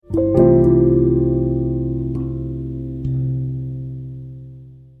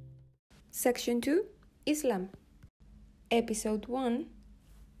Section 2, Islam. Episode 1,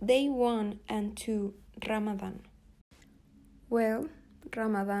 Day 1 and 2, Ramadan. Well,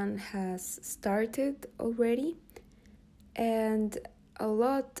 Ramadan has started already, and a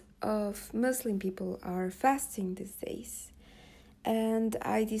lot of Muslim people are fasting these days. And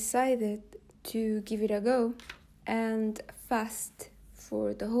I decided to give it a go and fast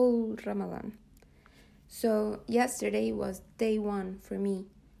for the whole Ramadan. So yesterday was day 1 for me,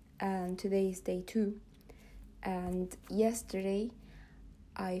 and today is day 2. And yesterday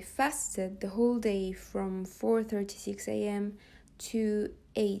I fasted the whole day from 4:36 a.m. to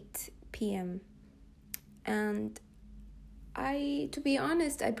 8 p.m. And to be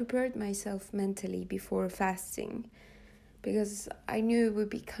honest, I prepared myself mentally before fasting because I knew it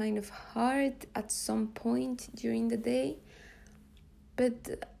would be kind of hard at some point during the day.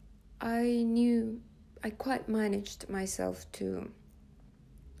 But I knew I quite managed myself to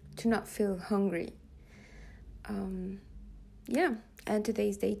not feel hungry. And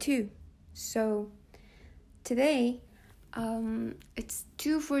today's day 2. So today it's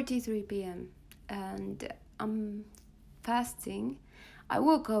 2:43 p.m. and I'm fasting. I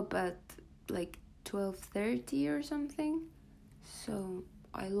woke up at like 12:30 or something, so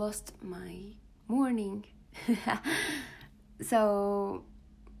I lost my morning. So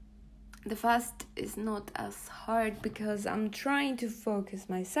the fast is not as hard because I'm trying to focus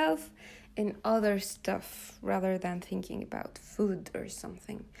myself in other stuff rather than thinking about food or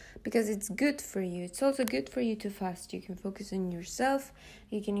something, because it's good for you. It's also good for you to fast. You can focus on yourself.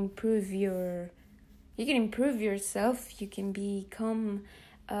 You can improve yourself. You can become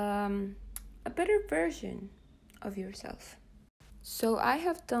a better version of yourself. So I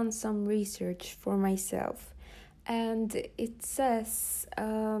have done some research for myself, and it says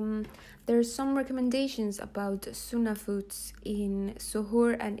there are some recommendations about sunnah foods in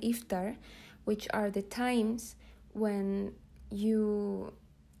suhoor and iftar, which are the times when you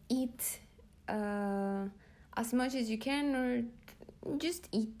eat as much as you can, or just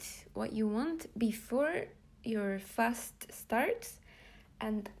eat what you want before your fast starts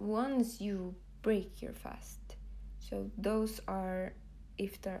and once you break your fast. So those are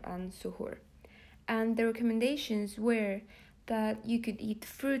iftar and suhoor. And the recommendations were that you could eat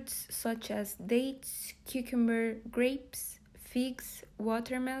fruits such as dates, cucumber, grapes, figs,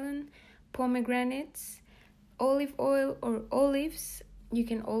 watermelon, pomegranates, olive oil or olives. You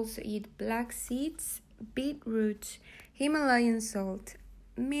can also eat black seeds, beetroot, Himalayan salt,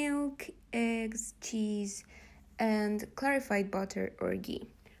 milk, eggs, cheese, and clarified butter or ghee.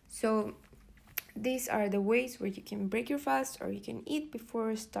 So these are the ways where you can break your fast, or you can eat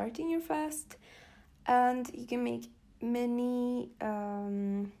before starting your fast. And you can make many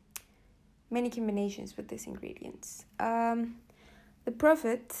combinations with these ingredients. The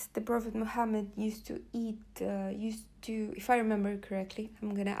Prophet Muhammad used to, if I remember correctly,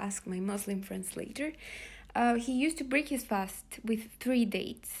 I'm gonna ask my Muslim friends later. He used to break his fast with 3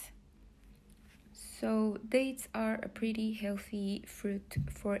 dates. So dates are a pretty healthy fruit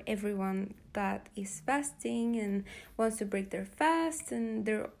for everyone that is fasting and wants to break their fast, and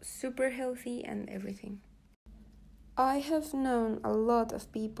they're super healthy and everything. I have known a lot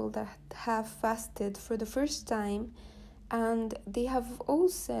of people that have fasted for the first time, and they have all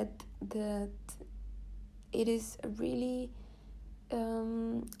said that it is a really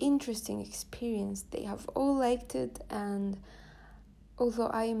interesting experience. They have all liked it, and although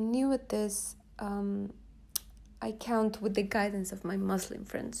I am new at this, I count with the guidance of my Muslim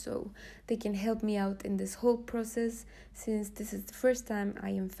friends, so they can help me out in this whole process, since this is the first time I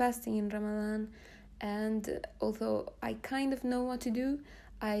am fasting in Ramadan. And although I kind of know what to do,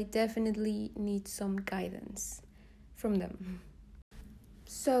 I definitely need some guidance from them.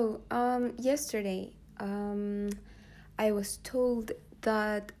 So yesterday I was told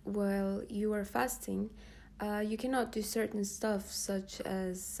that while you are fasting, you cannot do certain stuff, such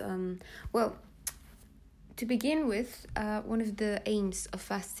as to begin with, one of the aims of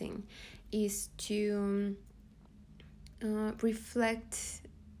fasting is to reflect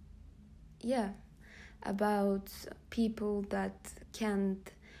about people that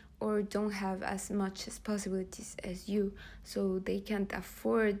can't or don't have as much as possibilities as you, so they can't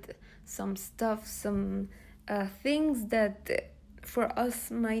afford some stuff, some things that for us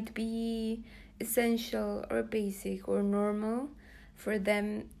might be essential or basic or normal. For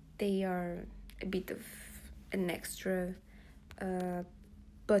them, they are a bit of an extra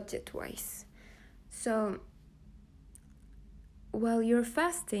budget wise. So while you're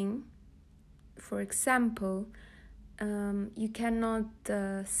fasting, for example, you cannot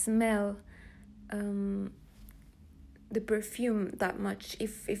smell the perfume that much.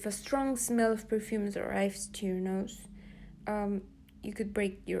 If a strong smell of perfumes arrives to your nose, you could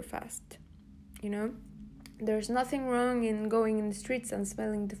break your fast, you know? There's nothing wrong in going in the streets and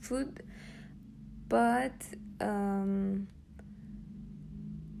smelling the food, but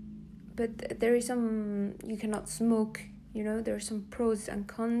there is some, you cannot smoke, you know? There are some pros and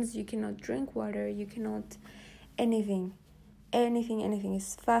cons. You cannot drink water, you cannot anything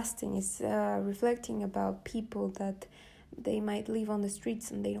is fasting. Is reflecting about people that they might live on the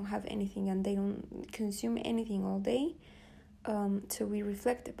streets and they don't have anything and they don't consume anything all day. So we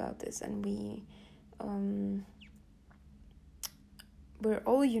reflect about this, and we're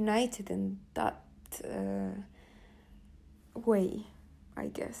all united in that way, I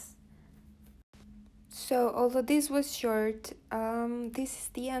guess. So although this was short, this is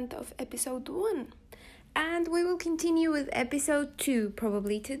the end of episode 1. And we will continue with episode 2,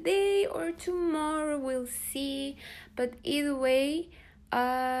 probably today or tomorrow, we'll see. But either way,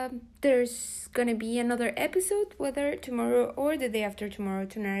 there's gonna be another episode, whether tomorrow or the day after tomorrow,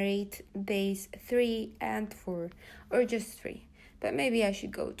 to narrate days 3 and 4, or just 3. But maybe I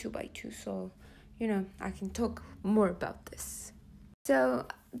should go 2 by 2, so, I can talk more about this. So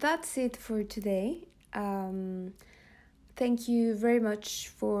that's it for today. Thank you very much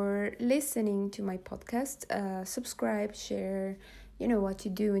for listening to my podcast. Subscribe, share, you know what to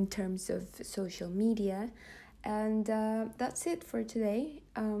do in terms of social media. And that's it for today.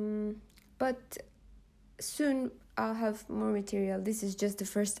 But soon I'll have more material. This is just the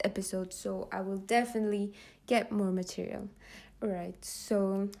first episode, so I will definitely get more material. Alright,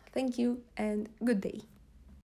 so thank you and good day.